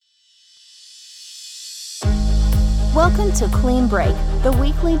Welcome to Clean Break, the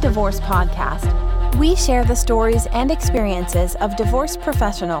weekly divorce podcast. We share the stories and experiences of divorce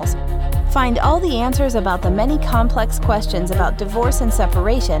professionals. Find all the answers about the many complex questions about divorce and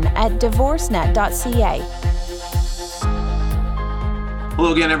separation at divorcenet.ca.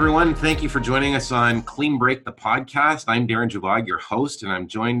 Hello again, everyone. Thank you for joining us on Clean Break, the podcast. I'm Darren Jabag, your host, and I'm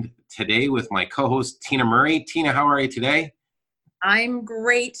joined today with my co-host, Tina Murray. Tina, how are you today? I'm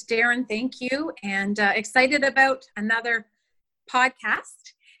great, Darren. Thank you. And excited about another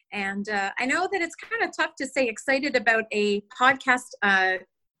podcast. And I know that it's kind of tough to say excited about a podcast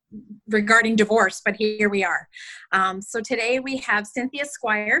regarding divorce, but here we are. So today we have Cynthia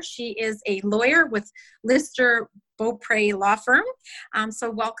Squire. She is a lawyer with Lister Beaupre Law Firm.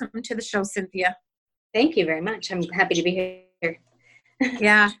 So welcome to the show, Cynthia. Thank you very much. I'm happy to be here.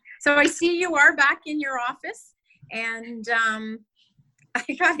 Yeah. So I see you are back in your office, and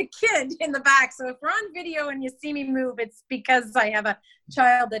I got a kid in the back. So if we're on video and you see me move, it's because I have a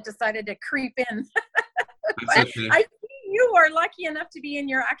child that decided to creep in. Okay. I see you are lucky enough to be in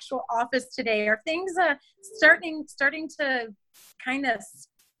your actual office today. Are things starting to kind of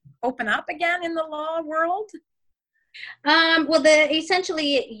open up again in the law world? Well,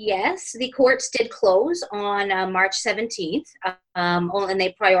 essentially, yes, the courts did close on March 17th, and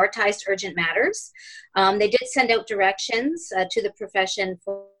they prioritized urgent matters. They did send out directions to the profession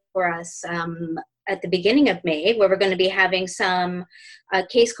for us at the beginning of May, where we're going to be having some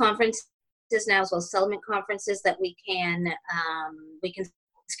case conferences now, as well as settlement conferences that we can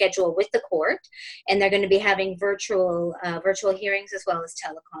schedule with the court, and they're going to be having virtual hearings as well as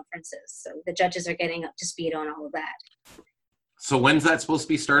teleconferences. So the judges are getting up to speed on all of that. So when's that supposed to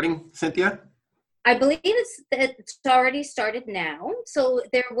be starting, Cynthia? I believe it's already started now. So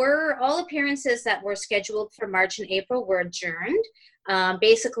there were all appearances that were scheduled for March and April were adjourned,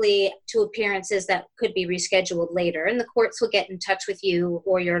 basically to appearances that could be rescheduled later. And the courts will get in touch with you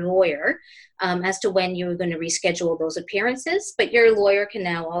or your lawyer as to when you're going to reschedule those appearances. But your lawyer can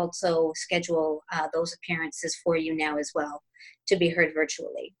now also schedule those appearances for you now as well to be heard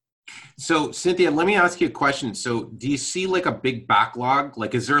virtually. So, Cynthia, let me ask you a question. So do you see like a big backlog?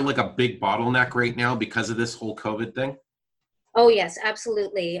 Like, is there like a big bottleneck right now because of this whole COVID thing? Oh, yes,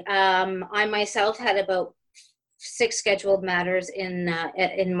 absolutely. I myself had about 6 scheduled matters in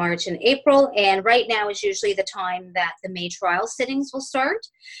March and April, and right now is usually the time that the May trial sittings will start,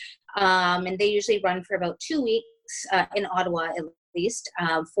 and they usually run for about 2 weeks in Ottawa at least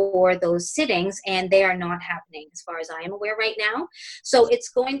for those sittings, and they are not happening as far as I am aware right now. So it's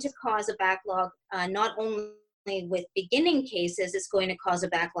going to cause a backlog not only with beginning cases, it's going to cause a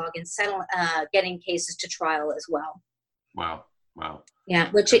backlog in getting cases to trial as well. Wow.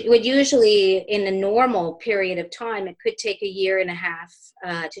 Yeah, which it would usually, in a normal period of time, it could take 1.5 years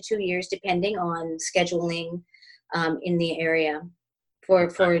to 2 years, depending on scheduling in the area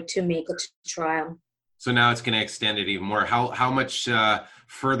to make it to trial. So now it's going to extend it even more. How much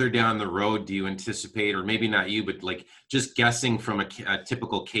further down the road do you anticipate, or maybe not you, but like just guessing from a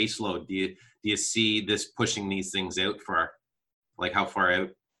typical caseload, do you see this pushing these things out far? Like how far out?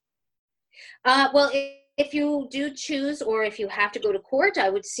 Well, if you do choose, or if you have to go to court, I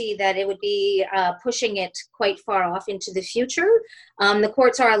would see that it would be pushing it quite far off into the future. The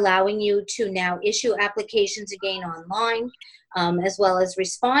courts are allowing you to now issue applications again online, as well as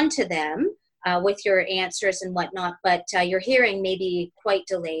respond to them with your answers and whatnot. But your hearing may be quite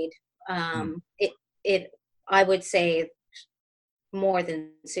delayed. I would say more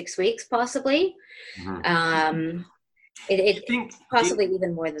than 6 weeks, possibly. Mm-hmm. Possibly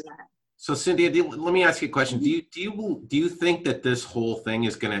even more than that. So Cynthia, let me ask you a question. Do you think that this whole thing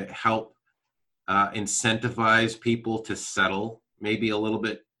is going to help incentivize people to settle, maybe be a little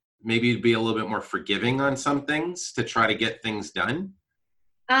bit more forgiving on some things to try to get things done?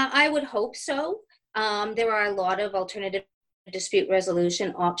 I would hope so. There are a lot of alternative dispute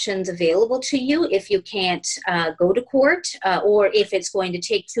resolution options available to you if you can't go to court, or if it's going to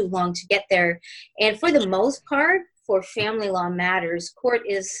take too long to get there. And for the most part, for family law matters, court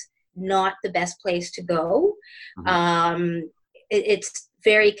is not the best place to go. Mm-hmm. It's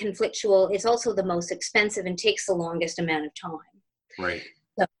very conflictual. It's also the most expensive and takes the longest amount of time. Right.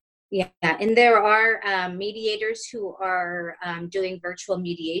 So, yeah, and there are mediators who are doing virtual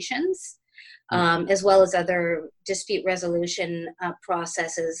mediations, as well as other dispute resolution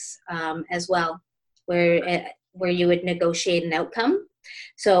processes as well, where you would negotiate an outcome.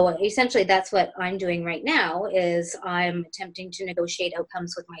 So essentially that's what I'm doing right now, is I'm attempting to negotiate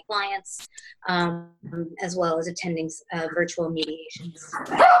outcomes with my clients, as well as attending virtual mediations.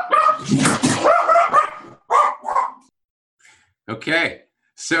 Okay.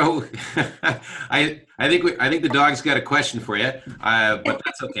 So I think the dog's got a question for you, but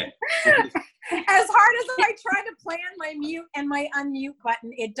that's okay. As hard as I try to plan my mute and my unmute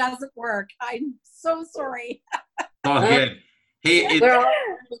button, it doesn't work. I'm so sorry. All good. Hey,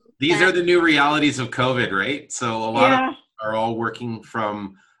 these are the new realities of COVID, right? So a lot of us are all working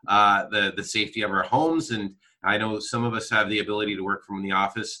from the safety of our homes, and I know some of us have the ability to work from the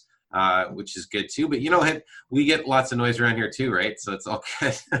office, which is good too. But we get lots of noise around here too, right? So it's all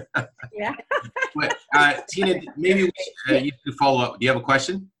good. Yeah. But Tina, maybe you can follow up. Do you have a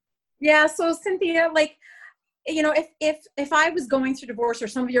question? Yeah. So Cynthia, if I was going through divorce, or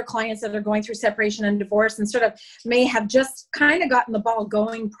some of your clients that are going through separation and divorce and sort of may have just kind of gotten the ball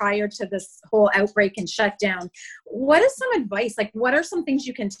going prior to this whole outbreak and shutdown, what is some advice? Like, what are some things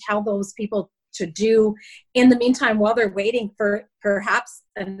you can tell those people to do in the meantime while they're waiting for perhaps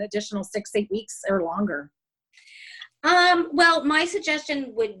an additional 6-8 weeks or longer? Well, my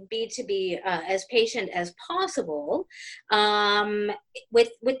suggestion would be to be as patient as possible with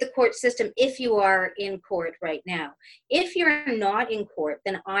the court system if you are in court right now. If you're not in court,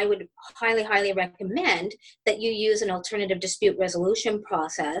 then I would highly, highly recommend that you use an alternative dispute resolution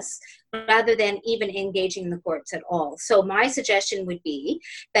process rather than even engaging the courts at all. So my suggestion would be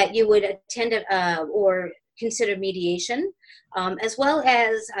that you would attend or consider mediation, as well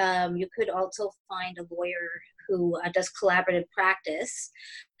as you could also find a lawyer who does collaborative practice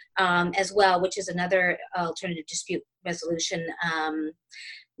as well, which is another alternative dispute resolution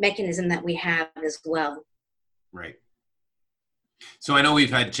mechanism that we have as well. Right. So I know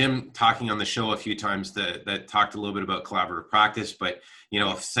we've had Jim talking on the show a few times that talked a little bit about collaborative practice, but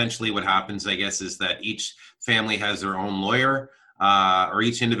essentially what happens, I guess, is that each family has their own lawyer, or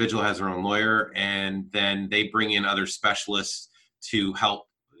each individual has their own lawyer, and then they bring in other specialists to help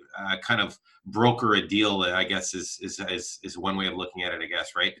kind of broker a deal, I guess is one way of looking at it, I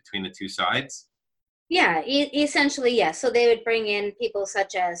guess, right? Between the two sides? Yeah, essentially, yes. So they would bring in people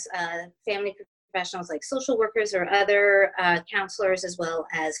such as family professionals like social workers or other counselors, as well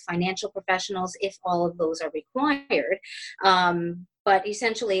as financial professionals, if all of those are required. But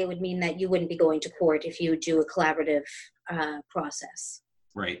essentially, it would mean that you wouldn't be going to court if you do a collaborative process.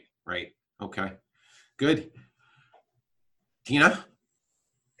 Right. Okay, good. Tina?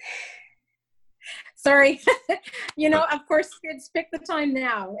 Sorry. Of course, kids pick the time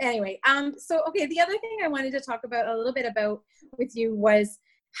now. Anyway, okay, the other thing I wanted to talk about a little bit about with you was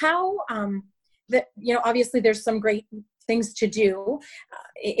how, obviously there's some great things to do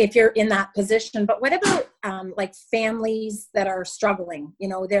if you're in that position, but what about like families that are struggling?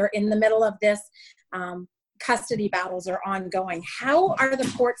 They're in the middle of this, custody battles are ongoing. How are the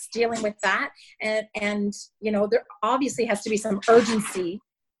courts dealing with that? And there obviously has to be some urgency,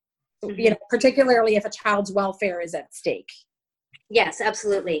 particularly if a child's welfare is at stake. Yes,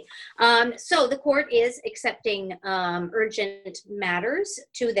 absolutely. So the court is accepting urgent matters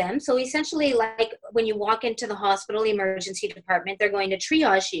to them. So essentially, like when you walk into the hospital emergency department, they're going to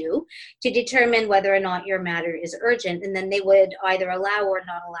triage you to determine whether or not your matter is urgent, and then they would either allow or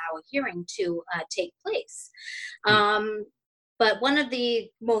not allow a hearing to take place. But one of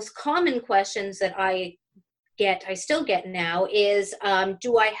the most common questions that I still get now is,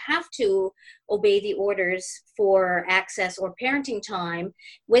 do I have to obey the orders for access or parenting time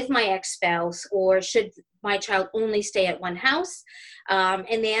with my ex-spouse, or should my child only stay at one house?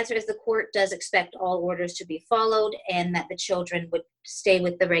 And the answer is the court does expect all orders to be followed, and that the children would stay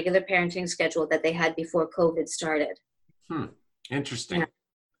with the regular parenting schedule that they had before COVID started. Interesting.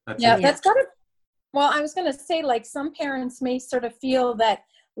 Yeah, that's got to, well, I was going to say, like, some parents may sort of feel that,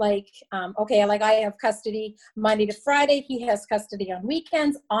 like, okay, like I have custody Monday to Friday, he has custody on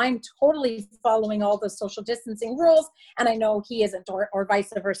weekends, I'm totally following all the social distancing rules, and I know he isn't, or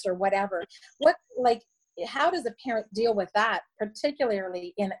vice versa, or whatever. How does a parent deal with that,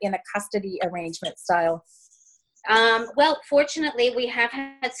 particularly in a custody arrangement style? Well, fortunately, we have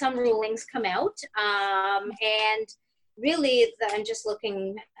had some rulings come out, and really, I'm just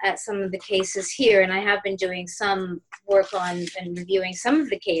looking at some of the cases here, and I have been doing some work on and reviewing some of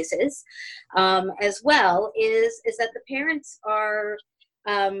the cases as well, is that the parents are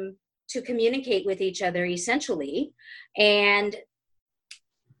to communicate with each other essentially, and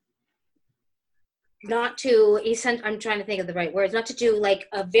not to, I'm trying to think of the right words, not to do like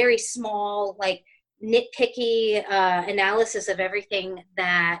a very small, like nitpicky analysis of everything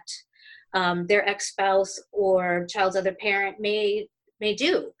that their ex-spouse or child's other parent may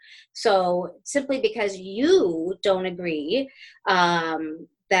do. So simply because you don't agree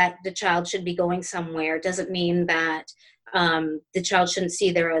that the child should be going somewhere doesn't mean that the child shouldn't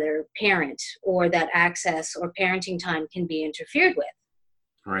see their other parent, or that access or parenting time can be interfered with.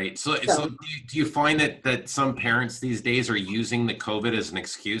 Right. So do you find that some parents these days are using the COVID as an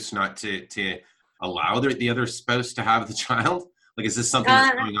excuse not to allow the other spouse to have the child? Like, is this something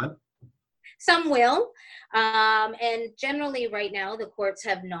that's going on? Some will. And generally right now, the courts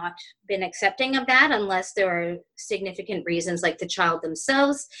have not been accepting of that unless there are significant reasons, like the child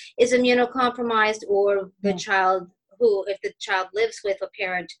themselves is immunocompromised, or the child if the child lives with a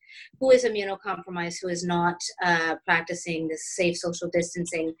parent who is immunocompromised, who is not practicing the safe social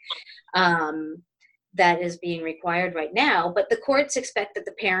distancing that is being required right now. But the courts expect that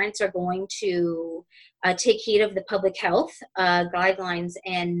the parents are going to take heed of the public health guidelines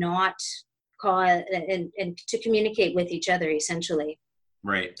and not cause and to communicate with each other, essentially.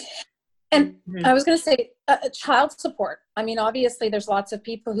 Right. And I was going to say child support. I mean, obviously there's lots of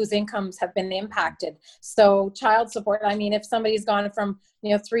people whose incomes have been impacted. So child support, I mean, if somebody's gone from,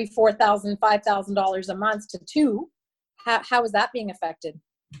 $3,000, $4,000, $5,000 a month to $2,000, how is that being affected?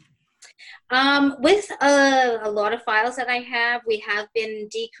 With a lot of files that I have, we have been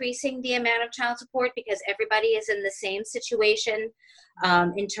decreasing the amount of child support because everybody is in the same situation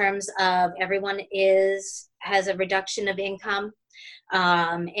in terms of everyone has a reduction of income.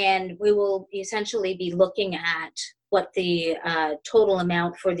 And we will essentially be looking at what the total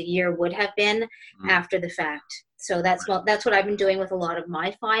amount for the year would have been after the fact. So that's what I've been doing with a lot of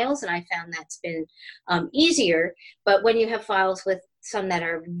my files, and I found that's been easier. But when you have files with some that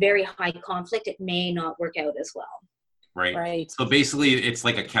are very high conflict, it may not work out as well. Right. So basically, it's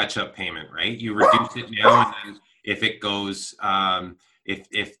like a catch-up payment, right? You reduce it now, and then if it goes,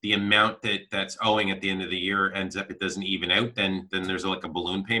 if the amount that's owing at the end of the year ends up it doesn't even out, then there's like a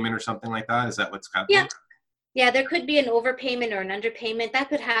balloon payment or something like that. Is that what's happening? Yeah, there could be an overpayment or an underpayment. That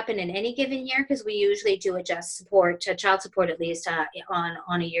could happen in any given year because we usually do adjust support, child support at least, on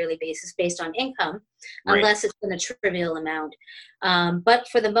a yearly basis based on income, unless it's in a trivial amount. But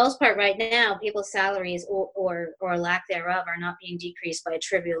for the most part right now, people's salaries or lack thereof are not being decreased by a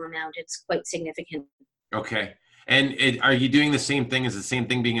trivial amount. It's quite significant. Okay. And are you doing the same thing? Is the same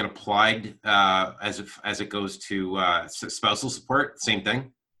thing being applied as it goes to spousal support? Same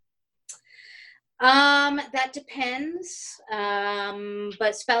thing? That depends.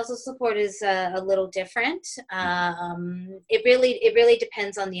 But spousal support is a little different. It really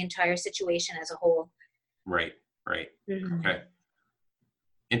depends on the entire situation as a whole. Right. Mm-hmm. Okay.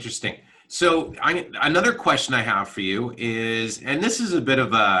 Interesting. So another question I have for you is, and this is a bit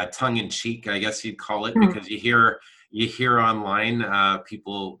of a tongue-in-cheek, I guess you'd call it, because you hear online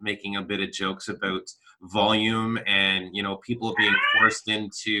people making a bit of jokes about volume and people being forced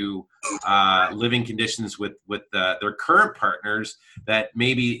into living conditions with their current partners that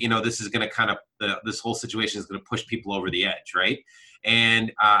maybe this is going to kind of this whole situation is going to push people over the edge, right?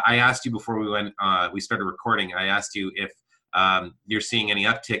 And I asked you before we started recording. I asked you if you're seeing any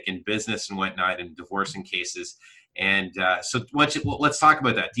uptick in business and whatnot in divorcing cases. And so let's talk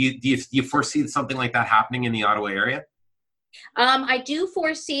about that. Do you foresee something like that happening in the Ottawa area? I do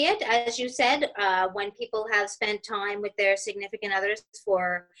foresee it, as you said, when people have spent time with their significant others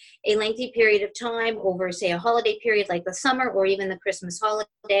for a lengthy period of time over, say, a holiday period like the summer or even the Christmas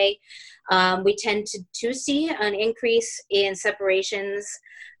holiday. We tend to see an increase in separations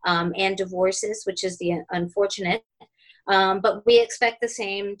and divorces, which is the unfortunate. But we expect the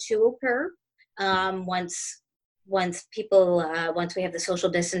same to occur once we have the social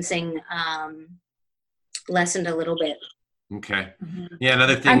distancing lessened a little bit. Okay. Yeah,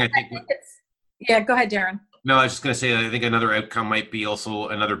 another thing I think yeah, go ahead, Darren. No, I was just going to say, I think another outcome might be also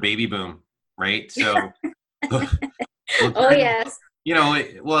another baby boom, right? So, oh yes.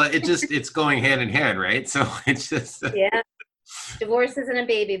 It's going hand in hand, right? So it's just yeah, divorces and a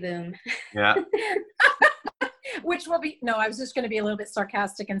baby boom. Yeah. Which will be, no, I was just going to be a little bit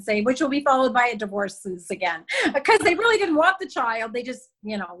sarcastic and say, which will be followed by a divorces again, because they really didn't want the child. They just,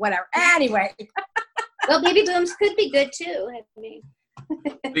 whatever. Anyway. Well, baby booms could be good too. I mean,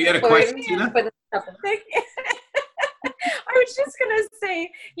 you got a question, Tina? I was just going to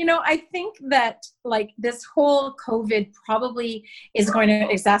say, I think that like this whole COVID probably is going to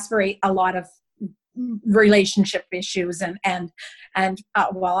exacerbate a lot of relationship issues and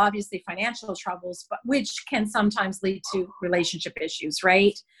well, obviously financial troubles, but which can sometimes lead to relationship issues,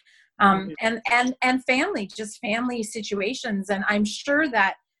 right? And family situations. And I'm sure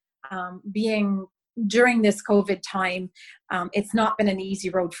that being during this COVID time, it's not been an easy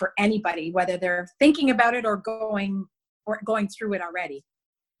road for anybody, whether they're thinking about it or going through it already.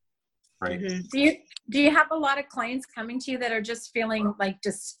 Right. Mm-hmm. Do you have a lot of clients coming to you that are just feeling like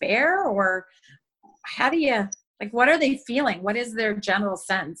despair, or how do you, what are they feeling? What is their general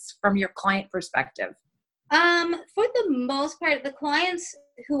sense from your client perspective? For the most part, the clients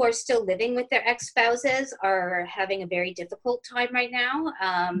who are still living with their ex-spouses are having a very difficult time right now.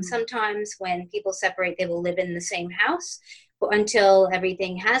 Sometimes when people separate, they will live in the same house until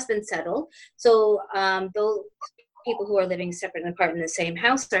everything has been settled. So those people who are living separate and apart in the same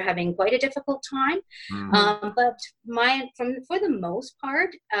house are having quite a difficult time. But for the most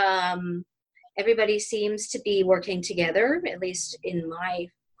part, everybody seems to be working together, at least in my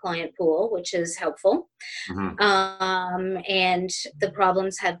client pool, which is helpful. And the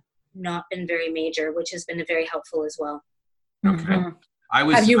problems have not been very major, which has been very helpful as well. Okay.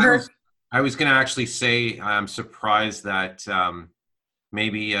 Have you heard? I was going to actually say I'm surprised that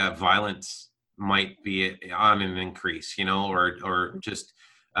maybe violence might be on an increase, or just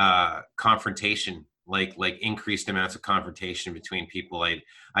confrontation, like increased amounts of confrontation between people. I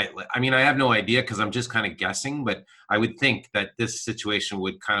mean, I have no idea because I'm just kind of guessing, but I would think that this situation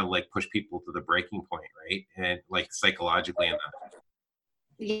would kind of like push people to the breaking point, right? And like psychologically and that.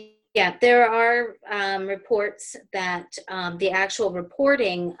 Yeah, there are reports that the actual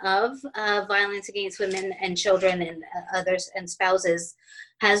reporting of violence against women and children and others and spouses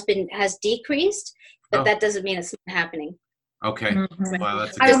has decreased, but that doesn't mean it's not happening. Okay. Wow,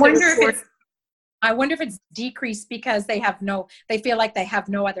 that's I wonder if it's decreased because they feel like they have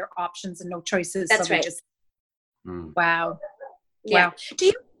no other options and no choices. That's right. Wow. Yeah. Wow.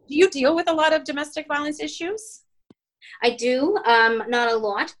 Do you deal with a lot of domestic violence issues? I do, not a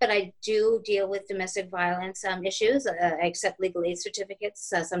lot, but I do deal with domestic violence issues. I accept legal aid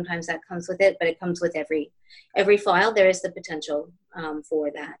certificates. Sometimes that comes with it, but it comes with every file. There is the potential for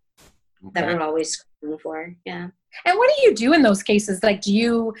that. That we're always screening for. Yeah. And what do you do in those cases? Like, do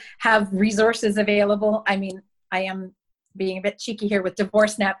you have resources available? I mean, I am being a bit cheeky here with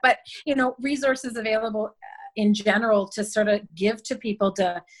DivorceNet, but resources available in general to sort of give to people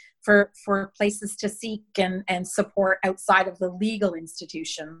for places to seek and support outside of the legal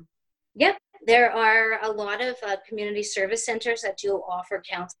institution. Yep. There are a lot of community service centers that do offer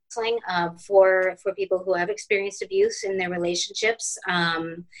counseling for people who have experienced abuse in their relationships.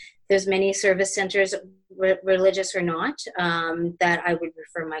 There's many service centers, religious or not, that I would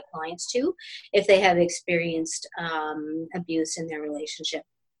refer my clients to if they have experienced abuse in their relationship.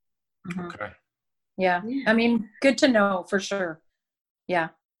 Okay. Yeah. I mean, good to know for sure. Yeah.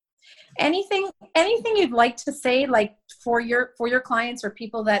 Anything you'd like to say, like for your clients or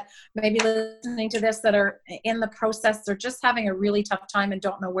people that may be listening to this that are in the process or just having a really tough time and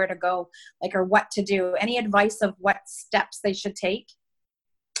don't know where to go, or what to do? Any advice of what steps they should take?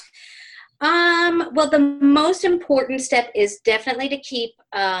 Well, the most important step is definitely to keep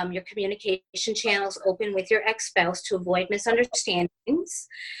your communication channels open with your ex-spouse to avoid misunderstandings,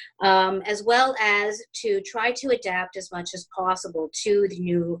 as well as to try to adapt as much as possible to the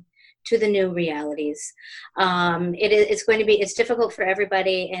new realities. It's difficult for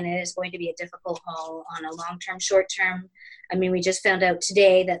everybody, and it is going to be a difficult haul on a long-term, short-term. I mean, we just found out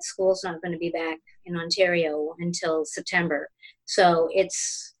today that school's not going to be back in Ontario until September. So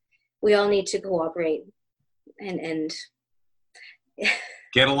we all need to cooperate and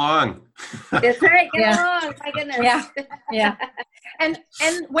get along. That's right. Get along. My goodness. Yeah. Yeah. And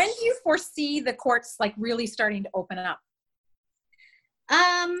when do you foresee the courts really starting to open up?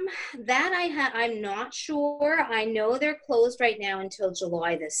 That I'm not sure. I know they're closed right now until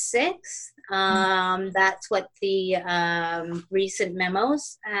July the 6th. That's what the recent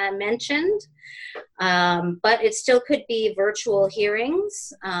memos mentioned. But it still could be virtual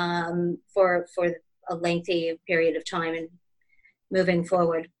hearings for a lengthy period of time and moving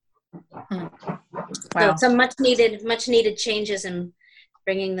forward. Wow. So some much needed changes in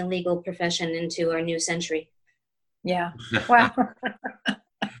bringing the legal profession into our new century. Yeah. Wow.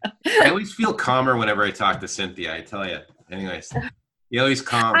 I always feel calmer whenever I talk to Cynthia, I tell you. Anyways, you always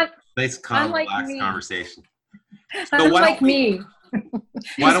calm. Nice, calm, relaxed conversation. So unlike me.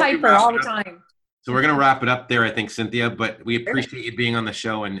 He's hyper all the time. So we're going to wrap it up there, I think, Cynthia, but we appreciate you being on the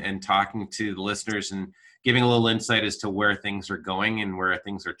show and talking to the listeners and giving a little insight as to where things are going and where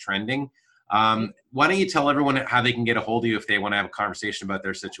things are trending. Why don't you tell everyone how they can get a hold of you if they want to have a conversation about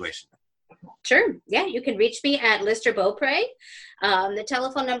their situation? Sure. Yeah, you can reach me at Lister Beaupre. The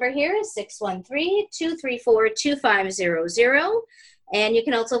telephone number here is 613-234-2500. And you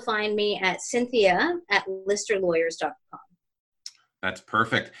can also find me at Cynthia@ListerLawyers.com. That's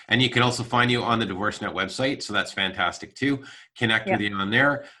perfect. And you can also find you on the DivorceNet website. So that's fantastic too. Connect with you on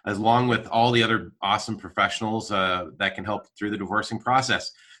there, along with all the other awesome professionals that can help through the divorcing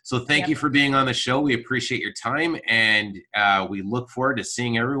process. So thank you for being on the show. We appreciate your time, and we look forward to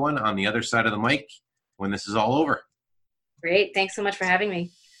seeing everyone on the other side of the mic when this is all over. Great. Thanks so much for having me.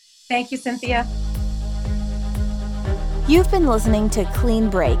 Thank you, Cynthia. You've been listening to Clean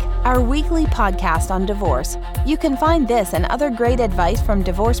Break, our weekly podcast on divorce. You can find this and other great advice from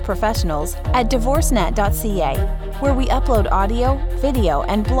divorce professionals at divorcenet.ca, where we upload audio, video,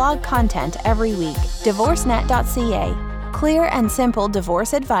 and blog content every week. Divorcenet.ca. Clear and simple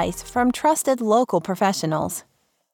divorce advice from trusted local professionals.